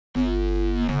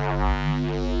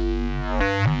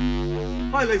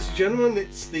Hi ladies and gentlemen,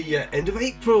 it's the end of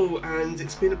April and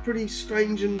it's been a pretty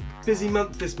strange and busy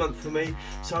month this month for me.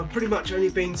 So I've pretty much only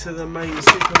been to the main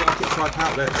supermarket type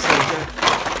outlets. So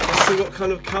let's see what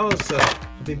kind of cars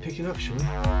I've been picking up, shall we?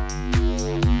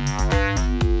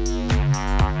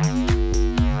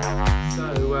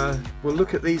 So we'll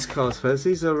look at these cars first.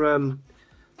 These are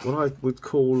what I would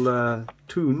call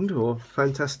tuned or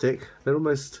fantastic. They're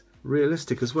almost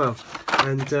realistic as well.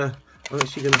 And I'm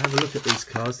actually going to have a look at these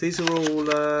cars. These are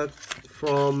all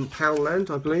from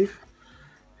Haulamania, I believe.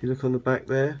 If you look on the back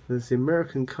there, there's the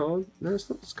American car. No, it's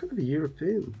not. It's kind of a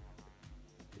European.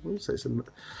 I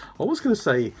was going to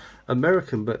say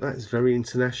American, but that is very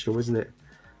international, isn't it?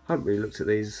 I haven't really looked at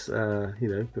these, you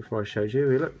know, before I showed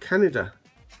you. Look, Canada.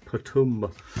 Patum.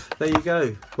 There you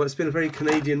go. Well, it's been a very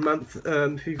Canadian month.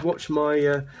 If you've watched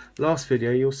my last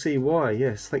video, you'll see why.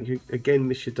 Yes, thank you again,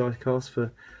 Monsieur Diecast,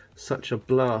 for such a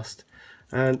blast.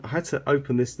 And I had to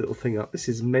open this little thing up. This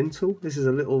is mental. This is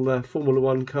a little Formula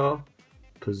 1 car,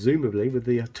 presumably with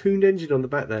the tuned engine on the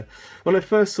back there. When I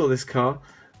first saw this car,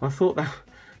 I thought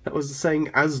that was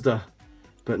saying Asda.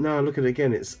 But now I look at it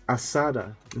again, it's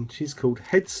Asada. And she's called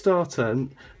Head Starter.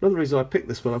 And another reason I picked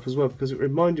this one up as well, because it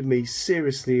reminded me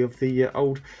seriously of the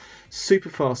old super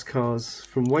fast cars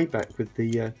from way back with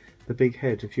the big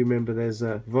head. If you remember, there's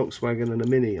a Volkswagen and a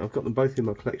Mini. I've got them both in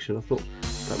my collection. I thought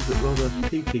that was rather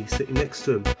peaky sitting next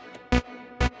to them.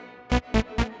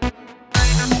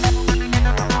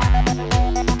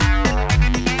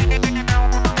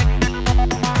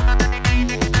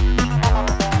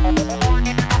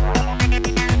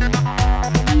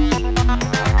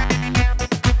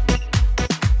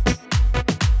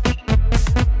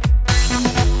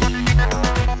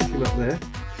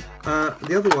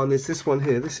 The other one is this one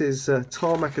here. This is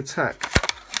Tarmac Attack,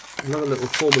 another little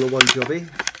Formula 1 jobby.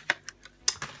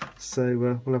 So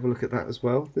we'll have a look at that as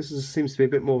well. This seems to be a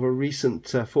bit more of a recent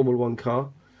Formula 1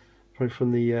 car, probably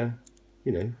from the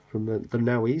you know, from the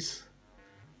Nowies.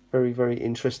 Very, very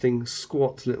interesting,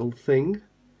 squat little thing.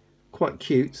 Quite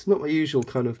cute. Not my usual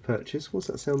kind of purchase. What's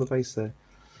that say on the base there?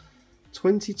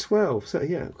 2012. So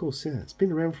yeah, of course, yeah. It's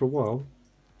been around for a while.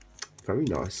 Very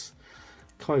nice.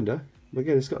 Kinda.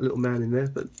 Again, it's got a little man in there,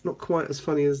 but not quite as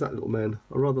funny as that little man.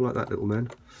 I rather like that little man.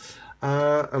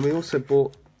 And we also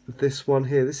bought this one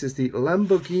here. This is the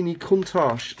Lamborghini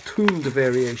Countach tuned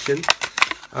variation.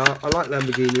 I like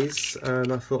Lamborghinis,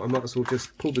 and I thought I might as well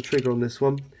just pull the trigger on this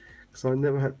one, because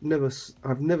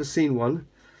I've never seen one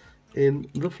in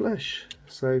the flesh.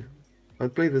 So I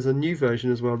believe there's a new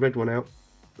version as well, red one out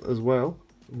as well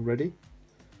already.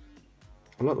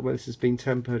 I like the way this has been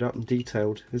tempered up and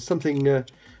detailed. There's something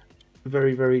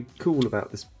very, very cool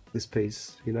about this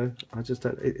piece, you know. I just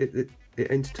don't, it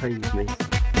entertains me.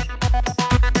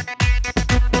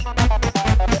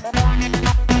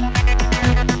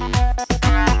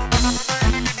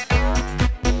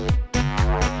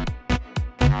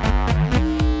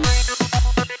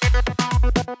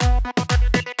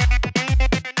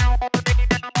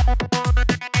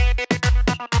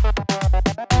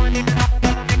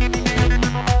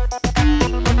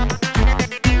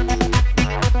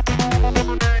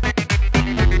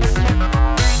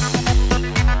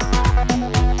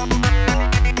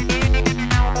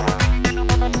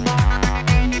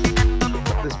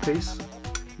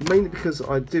 Mainly because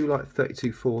I do like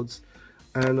 32 Fords,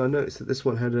 and I noticed that this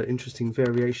one had an interesting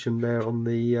variation there on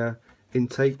the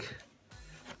intake,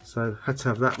 so had to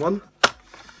have that one.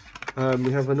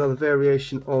 We have another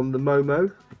variation on the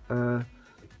Momo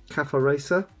Cafa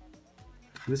Racer.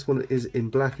 This one is in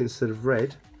black instead of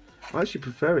red. I actually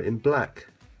prefer it in black.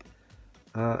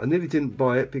 I nearly didn't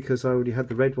buy it because I already had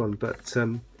the red one, but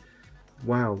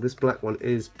wow, this black one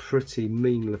is pretty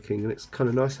mean looking, and it's kind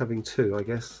of nice having two, I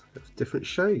guess, of different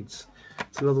shades.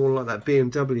 It's another one like that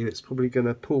BMW. It's probably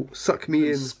going to suck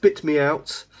me in, spit me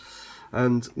out,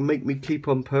 and make me keep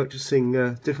on purchasing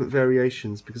different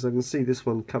variations, because I can see this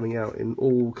one coming out in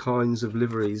all kinds of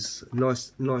liveries.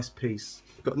 Nice piece.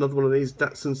 Got another one of these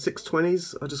Datsun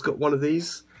 620s. I just got one of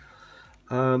these.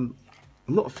 I'm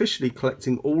not officially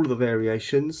collecting all of the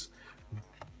variations,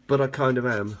 but I kind of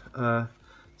am.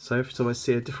 So every time I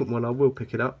see a different one, I will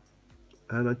pick it up.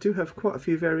 And I do have quite a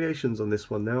few variations on this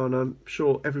one now, and I'm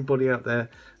sure everybody out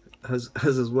there has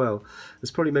as well.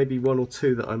 There's probably maybe one or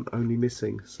two that I'm only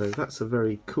missing. So that's a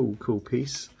very cool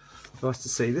piece. Nice to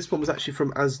see. This one was actually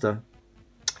from Asda,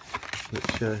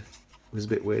 which was a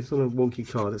bit weird. It's on a wonky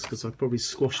card. It's because I probably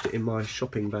squashed it in my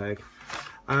shopping bag.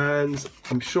 And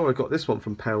I'm sure I got this one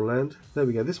from Poundland. There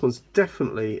we go. This one's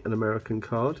definitely an American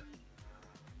card.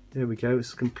 There we go,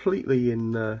 it's completely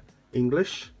in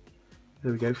English.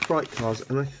 There we go, Fright Cars,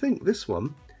 and I think this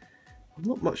one I'm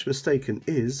not much mistaken,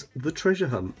 is the treasure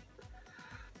hunt.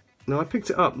 Now I picked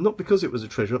it up not because it was a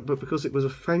treasure hunt, but because it was a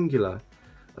Fangula,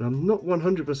 and I'm not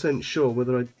 100% sure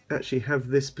whether I actually have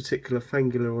this particular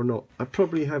Fangula or not. I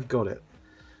probably have got it,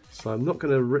 so I'm not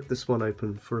going to rip this one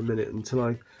open for a minute until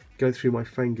I go through my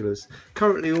Fangulas.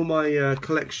 Currently all my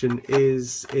collection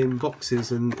is in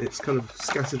boxes and it's kind of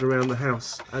scattered around the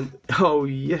house. And oh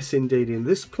yes indeed, and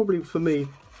this probably for me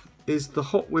is the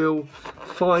Hot Wheel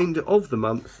find of the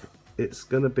month. It's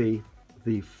going to be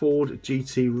the Ford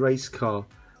GT race car.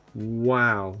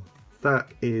 Wow, that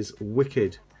is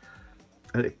wicked.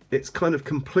 And it's kind of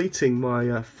completing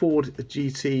my Ford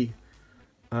GT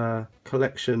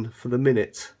collection for the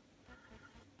minute.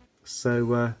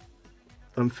 So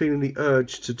I'm feeling the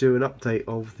urge to do an update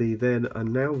of the then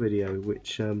and now video,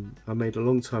 which I made a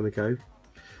long time ago.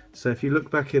 So if you look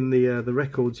back in the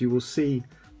records, you will see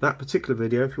that particular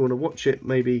video. If you want to watch it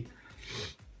maybe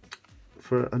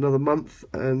for another month,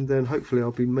 and then hopefully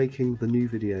I'll be making the new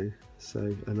video. So,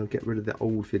 and I'll get rid of the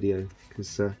old video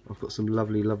because I've got some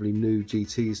lovely new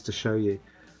GTs to show you,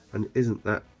 and isn't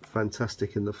that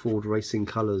fantastic in the Ford racing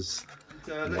colours.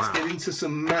 Let's get into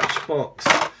some Matchbox.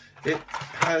 It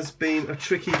has been a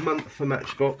tricky month for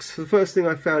Matchbox. The first thing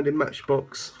I found in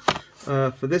Matchbox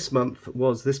for this month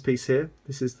was this piece here.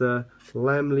 This is the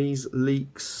Lamley's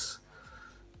Leaks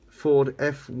Ford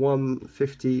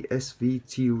F-150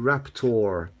 SVT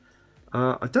Raptor.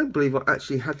 I don't believe I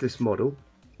actually had this model,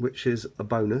 which is a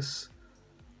bonus.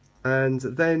 And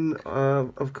then,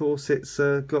 of course, it's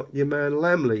got your man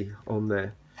Lamley on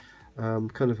there.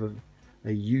 Kind of a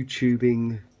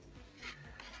YouTubing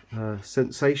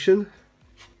sensation.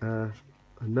 I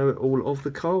know it all of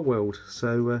the car world.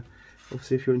 So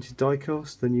obviously, if you're into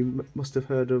diecast, then you must have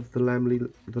heard of the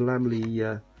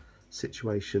Lamley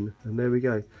situation. And there we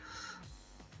go.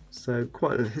 So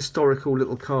quite a historical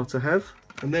little car to have.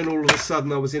 And then all of a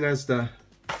sudden, I was in Asda,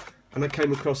 and I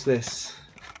came across this.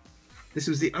 This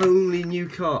was the only new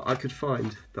car I could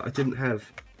find that I didn't have.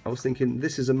 I was thinking,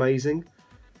 this is amazing.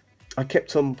 I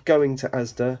kept on going to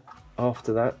Asda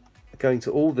after that, going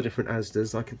to all the different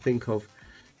Asdas I could think of,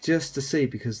 just to see,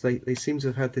 because they seem to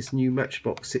have had this new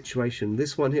Matchbox situation.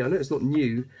 This one here, I know it's not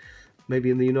new, maybe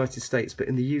in the United States, but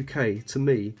in the UK, to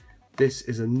me, this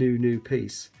is a new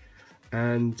piece.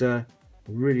 And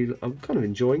really, I'm kind of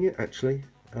enjoying it, actually.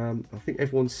 I think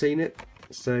everyone's seen it,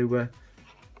 so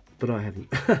but I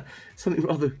haven't. Something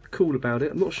rather cool about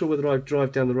it. I'm not sure whether I'd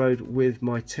drive down the road with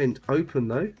my tent open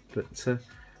though, but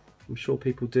I'm sure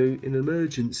people do in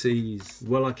emergencies.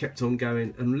 Well, I kept on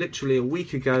going, and literally a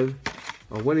week ago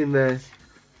I went in there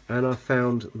and I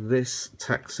found this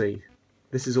taxi.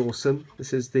 This is awesome.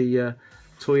 This is the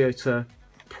Toyota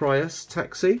Prius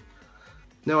taxi.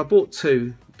 Now I bought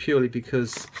two purely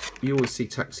because you always see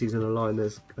taxis in a line.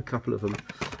 There's a couple of them,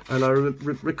 and I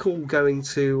recall going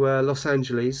to Los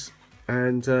Angeles,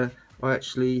 and I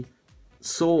actually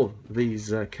saw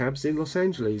these cabs in Los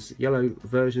Angeles, yellow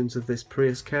versions of this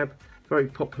Prius cab, very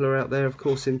popular out there of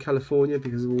course in California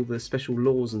because of all the special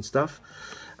laws and stuff,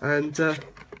 and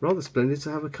rather splendid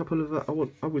to have a couple of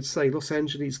I would say Los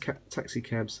Angeles taxi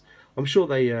cabs. I'm sure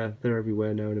they're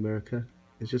everywhere now in America.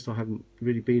 It's just I haven't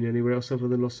really been anywhere else other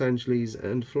than Los Angeles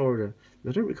and Florida.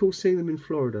 I don't recall seeing them in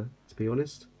Florida, to be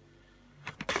honest.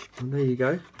 And there you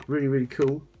go, really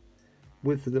cool,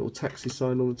 with the little taxi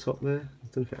sign on the top there. I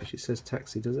don't know if it actually says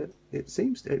taxi, does it? It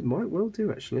seems it might well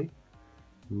do actually.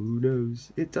 Who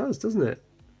knows? It does, doesn't it?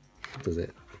 Does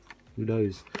it? Who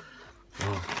knows?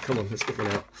 Oh, come on, let's get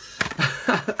one out.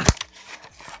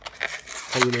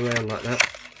 Hanging around like that.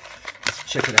 Let's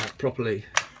check it out properly.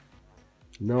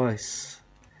 Nice.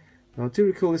 Now, I do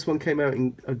recall this one came out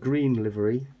in a green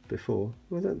livery before.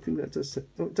 Well, I don't think that does say,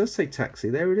 oh, it does say taxi.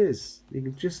 There it is. You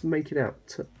can just make it out.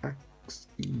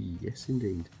 Taxi. Yes,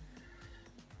 indeed.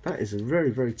 That is a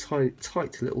very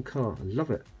tight little car. I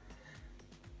love it.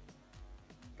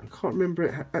 I can't remember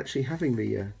it actually having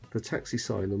the taxi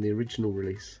sign on the original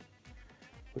release,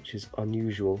 which is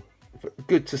unusual. But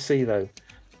good to see though.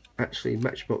 Actually,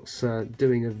 Matchbox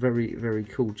doing a very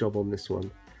cool job on this one.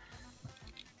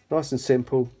 Nice and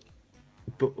simple,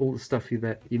 but all the stuff you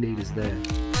need is there.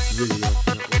 Really like that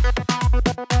one.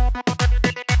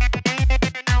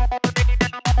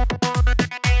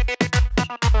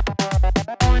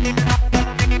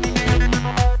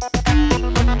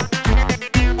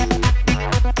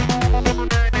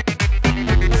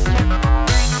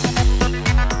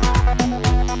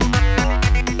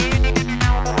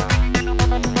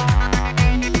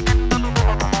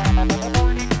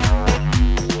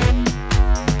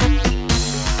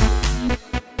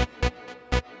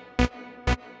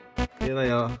 Here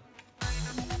they are.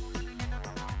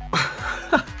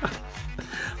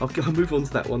 I'll move on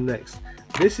to that one next.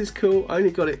 This is cool. I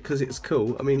only got it because it's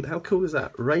cool. I mean, how cool is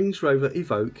that? Range Rover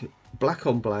Evoque, black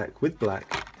on black with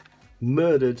black,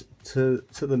 murdered to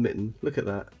the mitten. Look at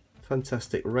that.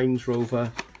 Fantastic. Range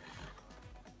Rover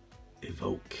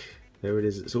Evoque. There it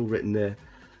is. It's all written there.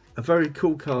 A very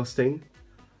cool casting.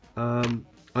 I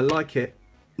like it.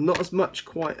 Not as much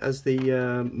quite as the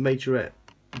Majorette,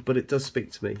 but it does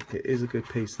speak to me. It is a good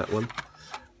piece, that one.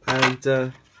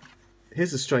 And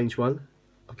here's a strange one.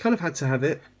 I kind of had to have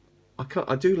it. I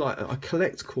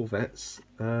collect Corvettes.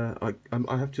 I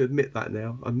have to admit that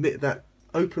now. I admit that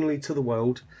openly to the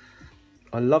world.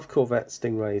 I love Corvette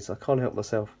Stingrays. I can't help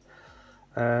myself.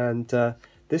 And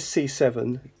this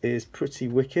C7 is pretty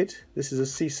wicked. This is a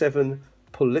C7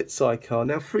 Polizei car.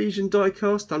 Now, Frisian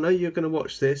diecast, I know you're going to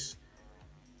watch this.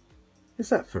 Is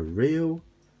that for real?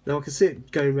 Now, I can see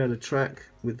it going around a track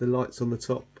with the lights on the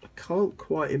top. I can't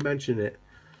quite imagine it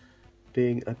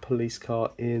being a police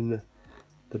car in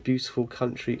the beautiful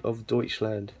country of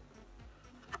Deutschland.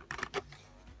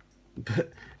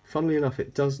 But funnily enough,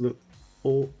 it does look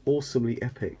awesomely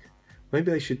epic.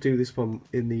 Maybe they should do this one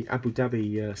in the Abu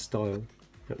Dhabi style.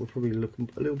 That will probably look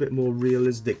a little bit more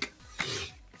realistic.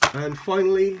 And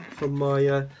finally, from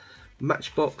my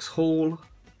Matchbox haul,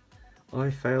 I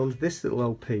found this little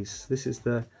old piece. This is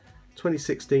the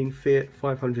 2016 Fiat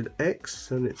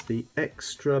 500X, and it's the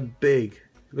extra big.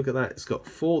 Look at that, it's got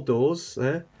 4 doors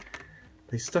there.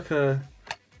 They stuck like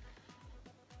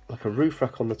a roof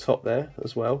rack on the top there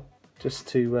as well, just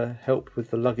to help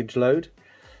with the luggage load.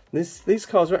 These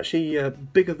cars are actually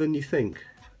bigger than you think.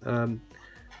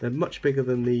 They're much bigger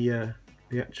than the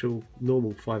actual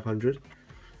normal 500.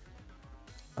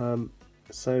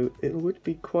 So it would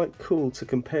be quite cool to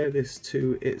compare this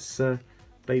to its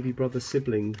baby brother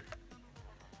sibling.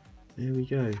 There we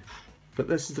go. But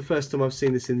this is the first time I've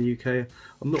seen this in the UK.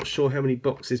 I'm not sure how many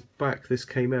boxes back this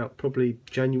came out. Probably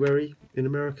January in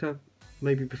America,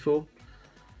 maybe before.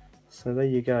 So there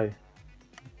you go.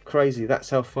 Crazy, that's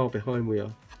how far behind we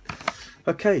are.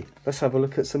 Okay, let's have a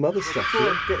look at some other stuff here.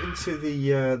 Before I get into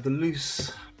the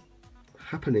loose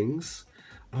happenings,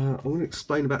 I want to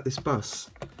explain about this bus.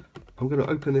 I'm going to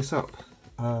open this up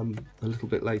a little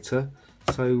bit later,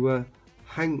 so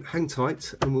hang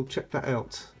tight and we'll check that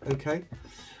out. Okay,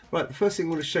 right, the first thing I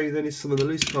want to show you then is some of the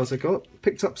loose cars I got.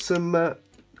 Picked up some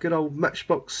good old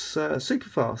Matchbox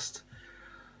Superfast.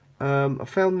 I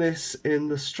found this in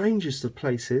the strangest of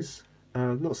places,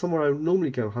 not somewhere I would normally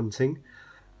go hunting,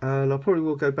 and I probably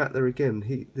will go back there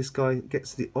again. This guy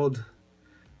gets the odd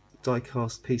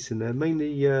die-cast piece in there,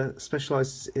 mainly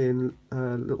specialises in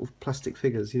little plastic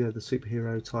figures, you know, the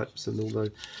superhero types and all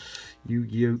the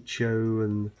Yu-Gi-Oh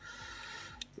and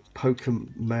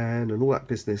Pokemon and all that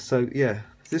business. So yeah,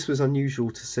 this was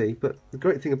unusual to see, but the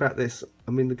great thing about this,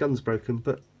 I mean, the gun's broken,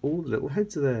 but all the little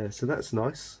heads are there, so that's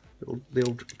nice. The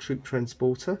old troop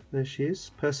transporter, there she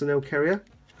is, personnel carrier,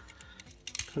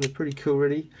 kind of pretty cool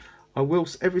really. I will,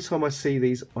 every time I see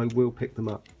these, I will pick them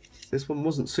up. This one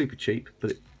wasn't super cheap,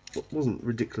 but it wasn't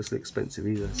ridiculously expensive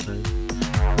either, so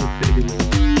I'll fit it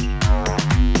in.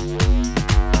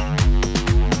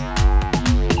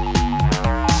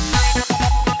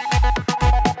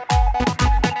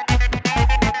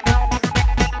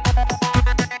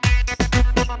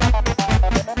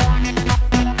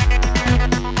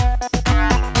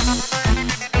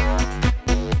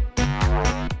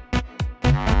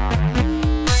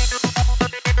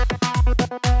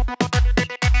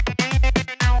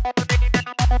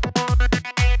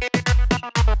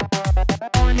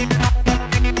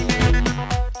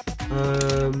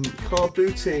 Car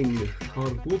booting,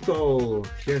 Carbuto.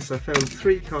 Yes, I found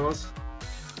 3 cars,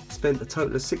 spent a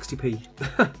total of 60p.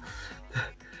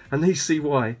 And you see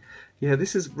why. Yeah,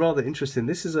 this is rather interesting.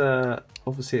 This is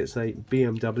obviously it's a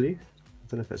BMW. I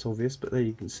don't know if that's obvious, but there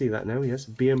you can see that now. Yes,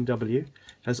 BMW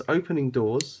has opening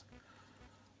doors.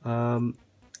 They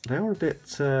are a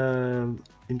bit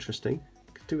interesting.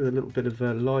 Could do with a little bit of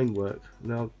line work.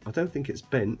 Now, I don't think it's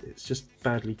bent. It's just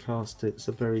badly cast. It's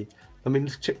a very, I mean,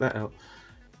 let's check that out.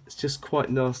 It's just quite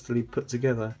nastily put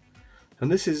together. And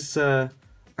this is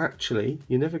actually,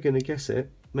 you're never going to guess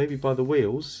it, maybe by the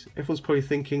wheels. Everyone's probably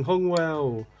thinking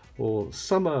Hongwell or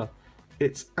Summer.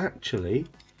 It's actually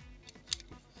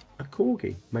a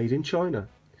Corgi made in China.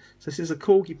 So this is a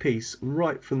Corgi piece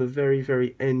right from the very,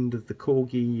 very end of the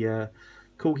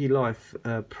Corgi life,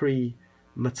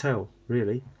 pre-Mattel,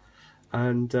 really.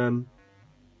 And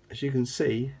as you can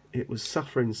see, it was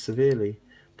suffering severely.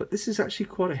 But this is actually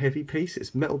quite a heavy piece.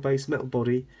 It's metal base, metal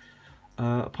body.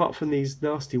 Apart from these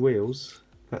nasty wheels,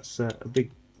 that's a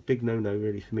big no-no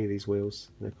really for me. These wheels,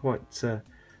 they're quite, they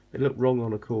look wrong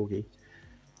on a Corgi.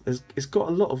 It's got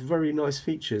a lot of very nice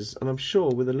features, and I'm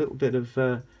sure with a little bit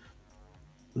of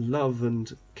love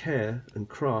and care and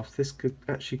craft, this could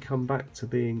actually come back to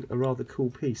being a rather cool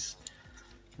piece.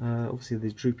 Obviously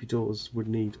the droopy doors would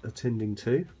need attending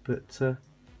to, but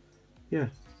yeah,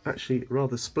 actually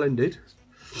rather splendid.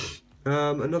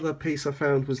 Another piece I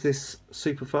found was this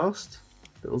Superfast,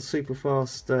 little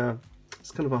Superfast.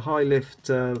 It's kind of a high lift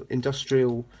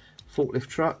industrial forklift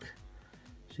truck,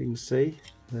 as you can see,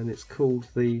 and it's called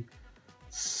the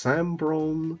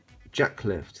Sambron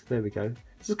Jacklift. There we go.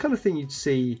 It's the kind of thing you'd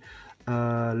see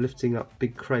lifting up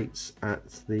big crates at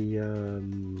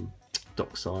the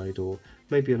dockside, or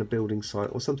maybe on a building site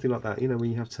or something like that. You know,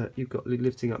 when you've got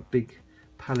lifting up big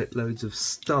pallet loads of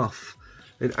stuff.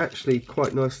 It actually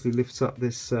quite nicely lifts up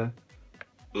this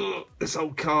this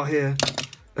old car here.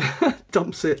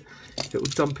 Dumps it. It will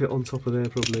dump it on top of there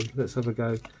probably. Let's have a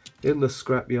go. In the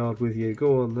scrapyard with you.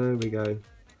 Go on, there we go.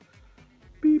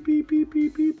 Beep, beep, beep,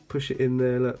 beep, beep. Push it in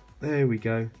there, look. There we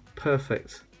go.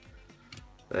 Perfect.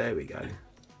 There we go.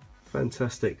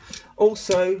 Fantastic.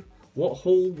 Also, what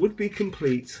haul would be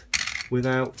complete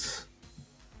without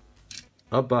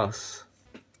a bus?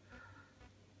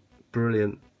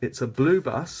 Brilliant. It's a blue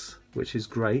bus, which is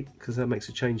great because that makes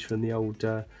a change from the old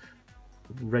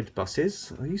red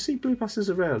buses. You see blue buses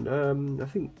around. I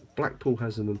think Blackpool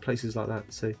has them and places like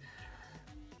that. So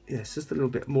yeah, it's just a little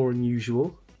bit more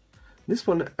unusual. This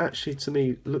one actually to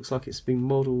me looks like it's been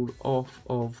modelled off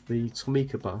of the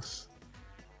Tomica bus.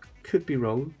 Could be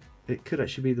wrong. It could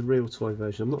actually be the real toy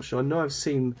version. I'm not sure. I know I've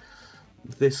seen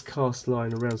this cast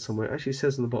line around somewhere. It actually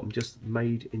says on the bottom just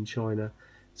made in China.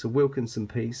 It's a Wilkinson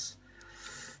piece.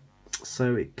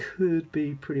 So it could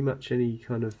be pretty much any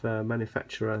kind of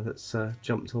manufacturer that's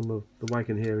jumped on the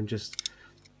wagon here and just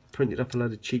printed up a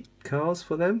load of cheap cars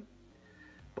for them.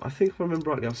 But I think if I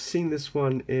remember rightly, I've seen this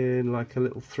one in like a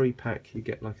little 3-pack. You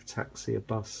get like a taxi, a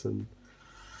bus, and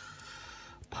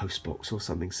a postbox or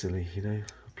something silly, you know.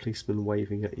 A policeman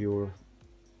waving at your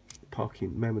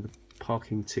parking man with a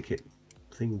parking ticket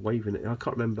thing waving it. I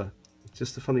can't remember. It's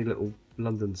just a funny little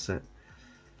London set.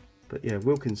 But yeah,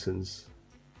 Wilkinson's.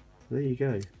 There you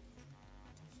go.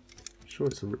 I'm sure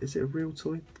is it a real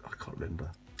toy? I can't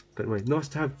remember. But anyway, nice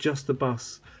to have just the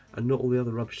bus and not all the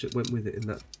other rubbish that went with it in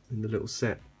the little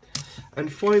set.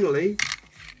 And finally,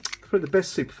 probably the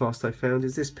best Superfast I found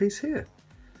is this piece here.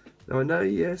 Now I know,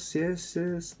 yes,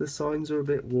 the signs are a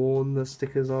bit worn, the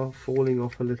stickers are falling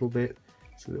off a little bit.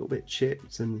 It's a little bit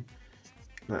chipped, and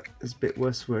that is a bit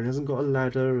worse for it. It hasn't got a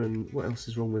ladder, and what else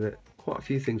is wrong with it? Quite a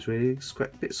few things really.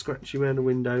 Bit scratchy around the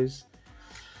windows.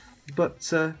 But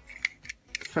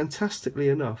fantastically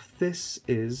enough, this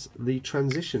is the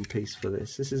transition piece for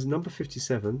this. This is number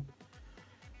 57.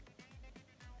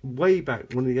 Way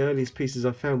back, one of the earliest pieces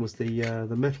I found was the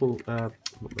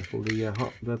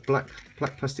black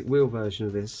plastic wheel version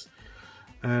of this,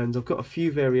 and I've got a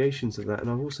few variations of that, and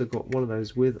I've also got one of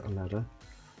those with a ladder.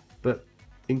 But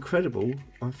incredible,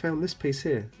 I found this piece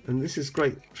here, and this is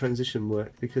great transition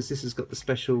work because this has got the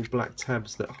special black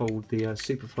tabs that hold the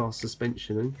Superfast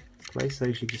suspension in place.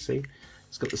 As you can see,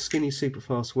 it's got the skinny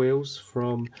Superfast wheels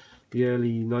from the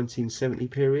early 1970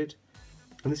 period,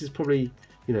 and this is probably,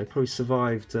 you know, probably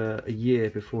survived a year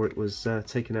before it was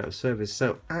taken out of service.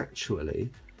 So actually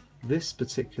this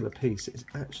particular piece is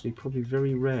actually probably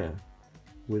very rare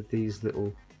with these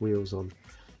little wheels on.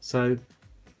 So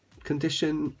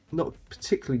condition not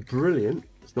particularly brilliant,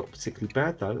 it's not particularly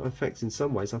bad though. In fact, in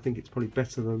some ways I think it's probably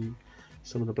better than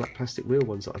some of the black plastic wheel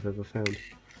ones that I've ever found.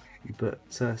 But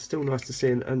still nice to see,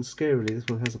 and scarily this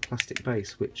one has a plastic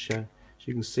base, which as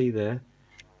you can see there,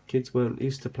 kids weren't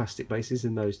used to plastic bases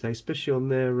in those days, especially on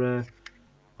their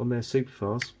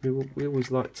Superfast. We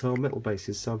always liked our metal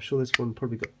bases, so I'm sure this one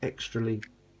probably got extrally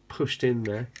pushed in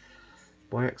there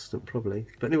by accident probably.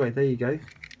 But anyway, there you go,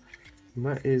 and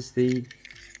that is the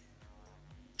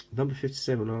number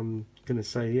 57. I'm going to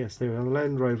say yes, there we are, the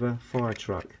Land Rover fire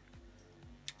truck.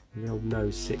 The old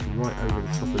nose sitting right over the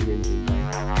top of the engine.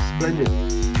 Splendid.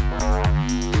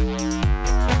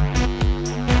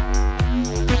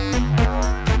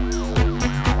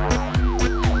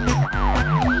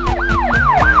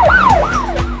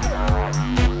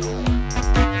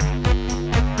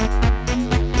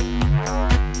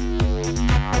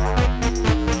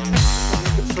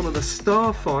 Look at some of the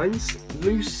star finds.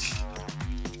 Loose.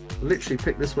 Literally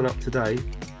picked this one up today.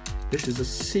 This is a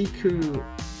Siku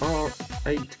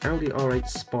Audi R8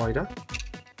 Spider.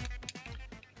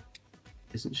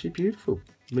 Isn't she beautiful?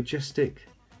 Majestic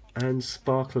and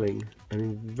sparkling and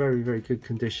in very, very good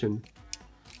condition.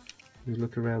 You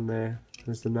look around there,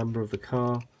 there's the number of the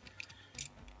car.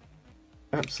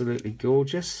 Absolutely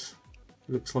gorgeous.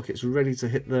 Looks like it's ready to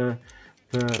hit the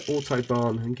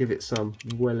autobahn and give it some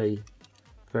welly.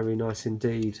 Very nice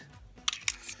indeed.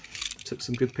 Took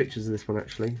some good pictures of this one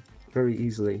actually, very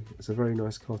easily. It's a very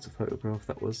nice car to photograph,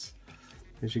 that was.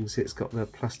 As you can see, it's got the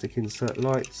plastic insert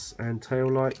lights and tail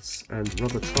lights and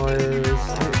rubber tyres.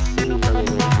 It's all very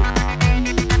nice.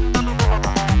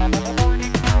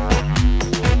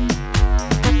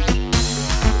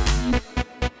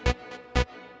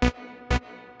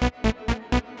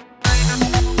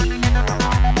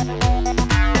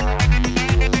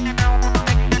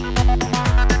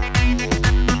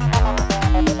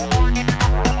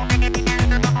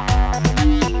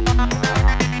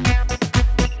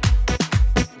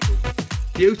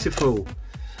 Beautiful.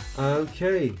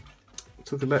 Okay,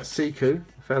 talking about Siku,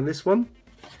 I found this one.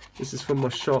 This is from my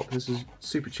shop. This is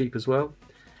super cheap as well.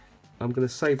 I'm going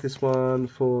to save this one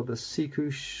for the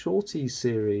Siku Shorty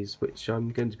series, which I'm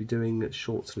going to be doing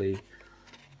shortly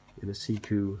in a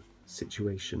Siku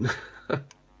situation.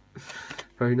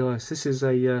 Very nice. This is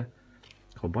a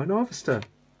combine harvester.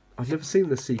 I've never seen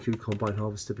the Siku combine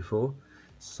harvester before.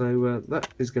 So that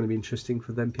is going to be interesting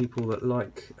for them people that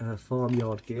like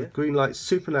farmyard gear. Greenlight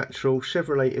Supernatural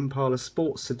Chevrolet Impala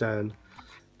Sports Sedan.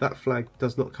 That flag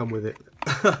does not come with it.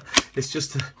 It's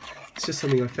just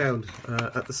something I found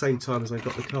at the same time as I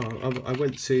got the car. I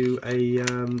went to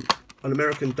an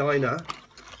American diner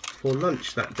for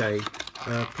lunch that day,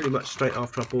 pretty much straight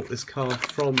after I bought this car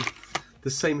from the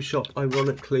same shop,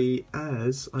 ironically,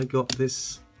 as I got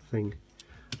this thing.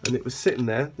 And it was sitting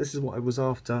there. This is what I was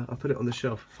after. I put it on the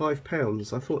shelf.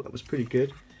 £5. I thought that was pretty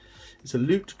good. It's a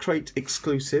Loot Crate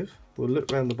exclusive. We'll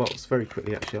look around the box very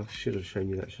quickly. Actually, I should have shown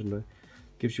you that, shouldn't I?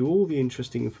 Gives you all the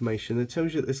interesting information. It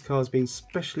tells you that this car has been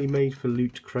specially made for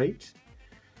Loot Crate,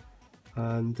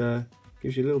 and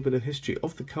gives you a little bit of history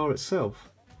of the car itself.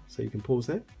 So you can pause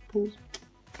there. Pause.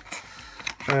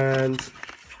 And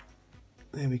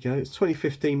there we go. It's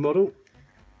 2015 model.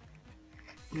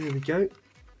 There we go.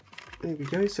 There we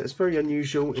go. So it's very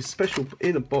unusual. It's special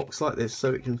in a box like this,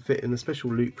 so it can fit in a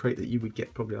special Loot Crate that you would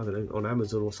get probably, I don't know, on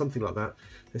Amazon or something like that.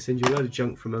 They send you a load of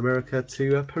junk from America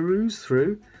to peruse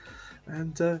through,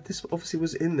 and this obviously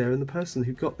was in there, and the person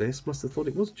who got this must have thought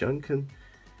it was junk and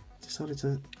decided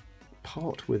to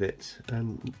part with it.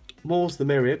 And more's the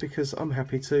merrier, because I'm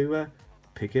happy to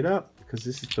pick it up, because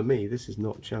this is, for me, this is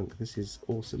not junk. This is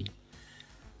awesome.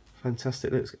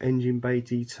 Fantastic. Looks engine bay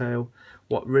detail.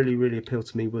 What really appealed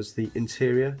to me was the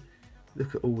interior.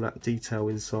 Look at all that detail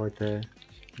inside there.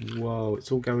 Wow,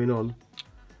 it's all going on.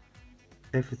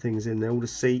 Everything's in there. All the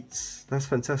seats. That's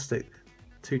fantastic.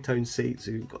 Two-tone seats.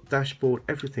 You've got dashboard.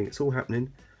 Everything. It's all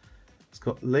happening. It's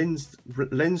got lensed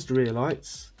rear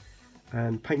lights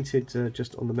and painted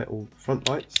just on the metal front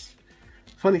lights.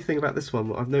 Funny thing about this one,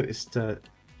 what I've noticed on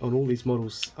all these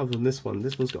models, other than this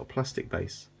one's got a plastic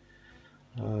base.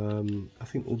 I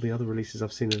think all the other releases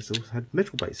I've seen have also had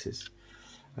metal bases.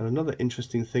 And another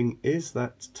interesting thing is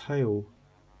that tail.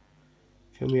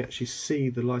 Can we actually see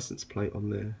the license plate on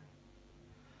there?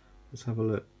 Let's have a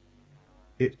look.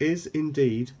 It is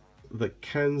indeed the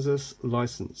Kansas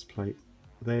license plate.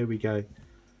 There we go.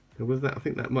 And with that, I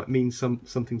think that might mean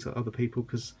something to other people,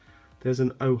 because there's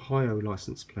an Ohio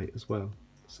license plate as well.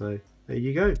 So there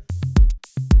you go.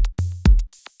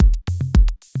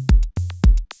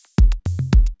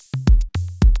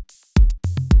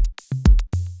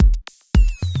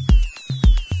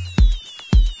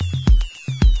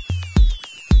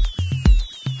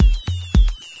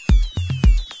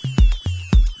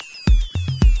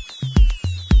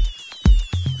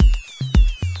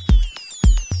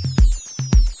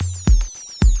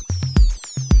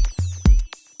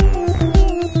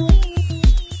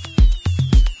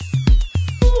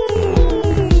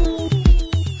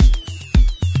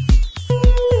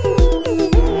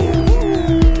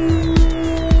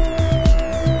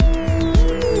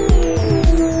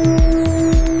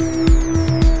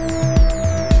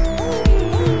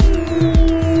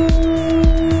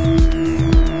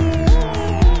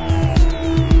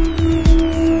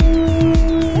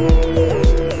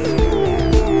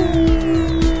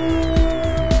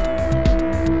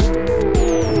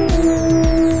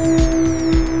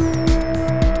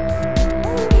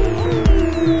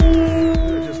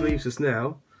 Us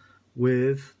now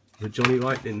with the Johnny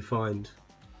Lightning find.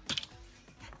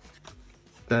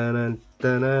 There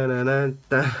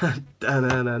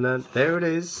it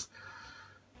is.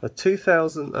 A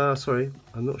 2000. Sorry,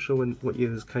 I'm not sure what year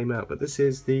this came out, but this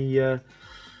is the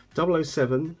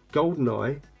 007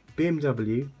 GoldenEye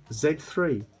BMW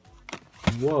Z3.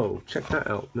 Whoa, check that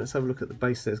out. Let's have a look at the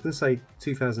base there. It's going to say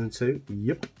 2002.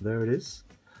 Yep, there it is.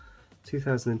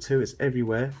 2002. It's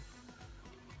everywhere.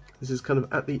 This is kind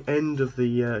of at the end of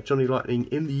the Johnny Lightning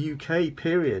in the UK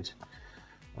period,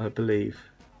 I believe.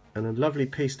 And a lovely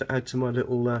piece to add to my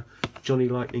little Johnny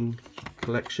Lightning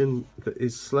collection that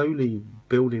is slowly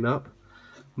building up.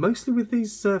 Mostly with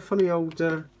these funny old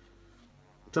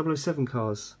 007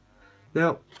 cars.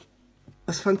 Now,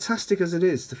 as fantastic as it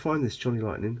is to find this Johnny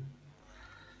Lightning,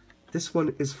 this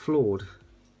one is flawed.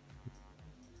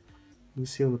 You can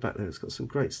see on the back there it's got some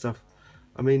great stuff.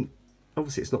 I mean,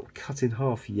 obviously it's not cut in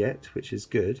half yet, which is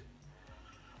good.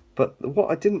 But what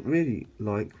I didn't really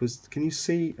like was, can you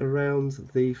see around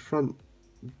the front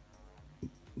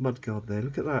mudguard there?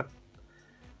 Look at that.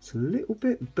 It's a little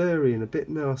bit burry and a bit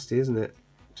nasty, isn't it?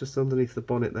 Just underneath the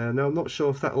bonnet there. Now I'm not sure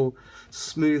if that'll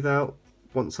smooth out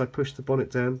once I push the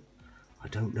bonnet down. I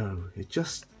don't know. It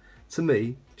just, to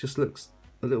me, just looks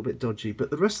a little bit dodgy. But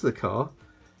the rest of the car,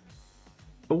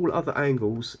 all other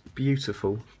angles,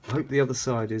 beautiful. I hope the other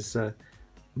side is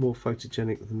more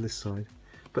photogenic than this side.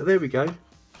 But there we go.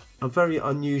 A very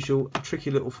unusual,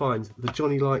 tricky little find. The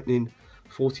Johnny Lightning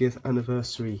 40th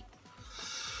anniversary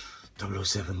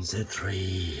 007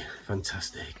 Z3.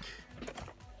 Fantastic.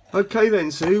 Okay then,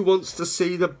 so who wants to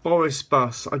see the Boris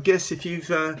bus? I guess if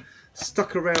you've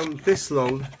stuck around this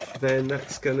long, then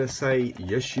that's going to say,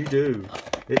 yes you do.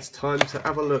 It's time to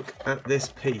have a look at this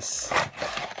piece.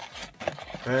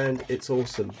 And it's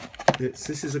awesome.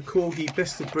 This is a Corgi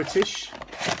Best of British.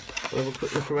 We'll have a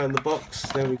quick look around the box.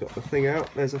 There we've got the thing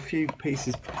out. There's a few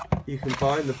pieces you can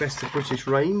buy in the Best of British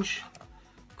range.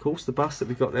 Of course, the bus that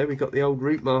we've got there, we've got the old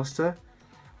Routemaster.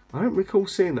 I don't recall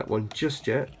seeing that one just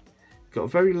yet. Got a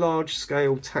very large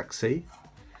scale taxi.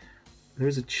 There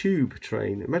is a tube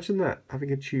train. Imagine that,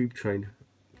 having a tube train.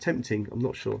 Tempting, I'm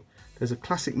not sure. There's a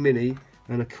classic Mini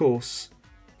and of course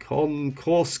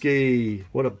Konkorski.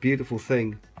 What a beautiful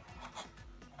thing.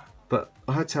 But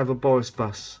I had to have a Boris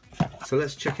bus, so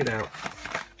let's check it out.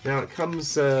 Now it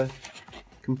comes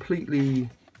completely,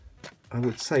 I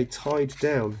would say, tied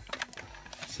down.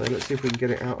 So let's see if we can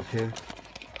get it out of here.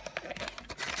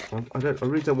 I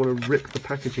really don't want to rip the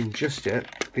packaging just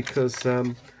yet because I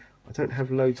don't have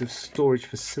loads of storage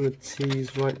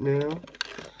facilities right now.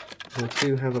 I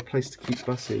do have a place to keep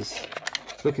buses.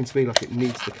 It's looking to me like it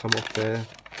needs to come off there.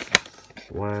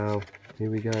 Wow, here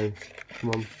we go. Come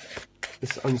on.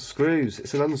 This unscrews.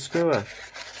 It's an unscrewer.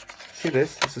 See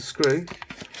this? It's a screw.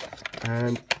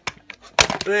 And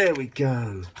there we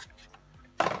go.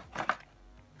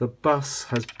 The bus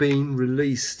has been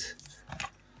released.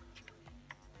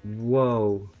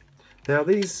 Whoa. Now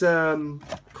these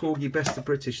Corgi Best of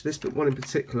British, this one in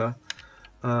particular,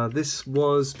 this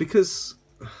was because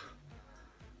I'm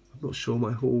not sure,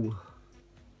 my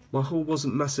haul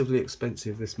wasn't massively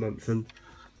expensive this month, and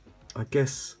I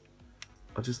guess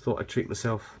I just thought I'd treat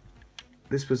myself.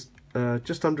 This was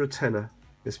just under a tenner,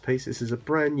 this piece. This is a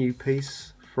brand new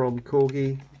piece from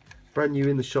Corgi, brand new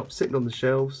in the shop, sitting on the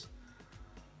shelves.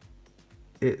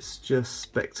 It's just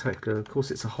spectacular. Of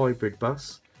course it's a hybrid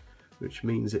bus, which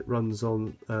means it runs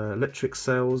on electric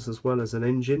cells as well as an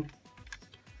engine.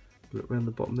 Look around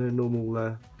the bottom there,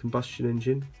 normal combustion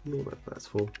engine. I don't know what that's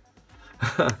for.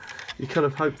 You kind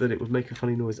of hope that it would make a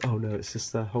funny noise. Oh no, it's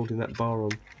just holding that bar on.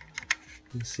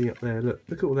 You can see up there, look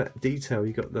at all that detail.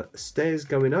 You've got the stairs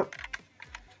going up,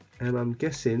 and I'm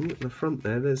guessing at the front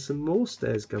there's some more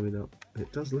stairs going up.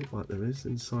 It does look like there is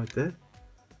inside there.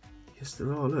 Yes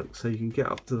there are, look, so you can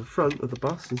get up to the front of the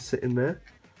bus and sit in there.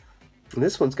 And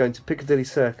this one's going to Piccadilly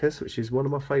Circus, which is one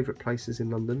of my favourite places in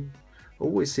London. I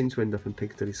always seem to end up in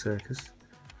Piccadilly Circus.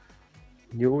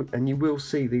 And you will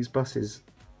see these buses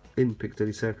in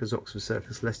Piccadilly Circus, Oxford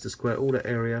Circus, Leicester Square, all that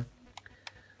area.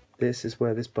 This is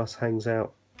where this bus hangs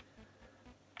out.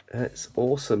 It's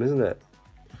awesome, isn't it?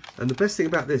 And the best thing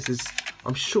about this is,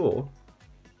 I'm sure,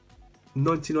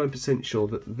 99% sure,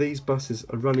 that these buses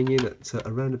are running in at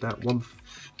around about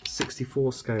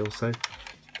 1/64 scale. So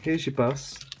here's your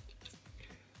bus.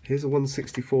 Here's a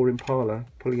 1/64 Impala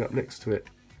pulling up next to it.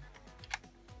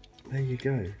 There you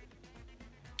go.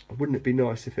 Wouldn't it be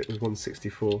nice if it was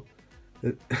 1/64?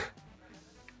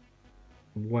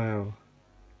 Wow.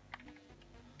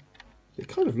 It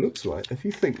kind of looks like, if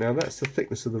you think now, that's the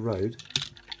thickness of the road.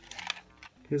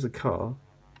 Here's a car.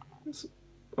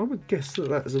 I would guess that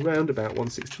that is around about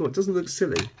 1/64. It doesn't look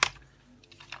silly.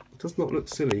 It does not look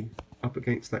silly up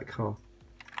against that car.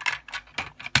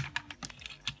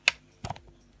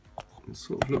 It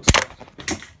sort of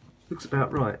looks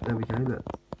about right. There we go, look.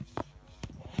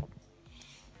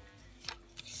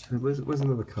 So where's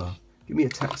another car? Give me a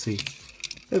taxi.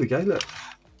 There we go, look.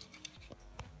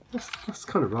 That's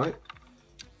kind of right.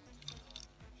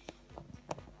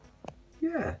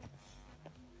 Yeah.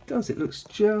 It does. It looks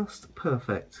just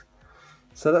perfect.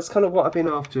 So that's kind of what I've been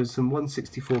after, is some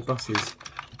 164 buses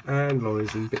and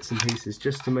lorries and bits and pieces,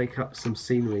 just to make up some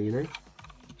scenery, you know.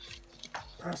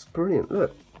 That's brilliant,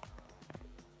 look.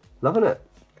 Loving it.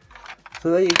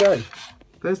 So there you go.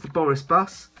 There's the Boris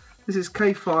bus. This is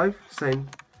K5 saying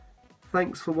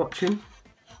thanks for watching,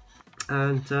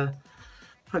 and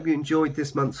hope you enjoyed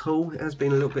this month's haul. It has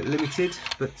been a little bit limited,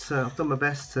 but I've done my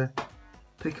best to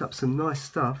pick up some nice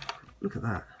stuff. Look at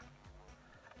that.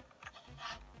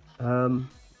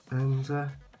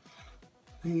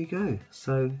 There you go.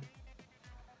 So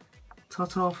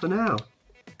ta-ta for now.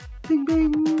 Bing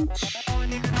bing.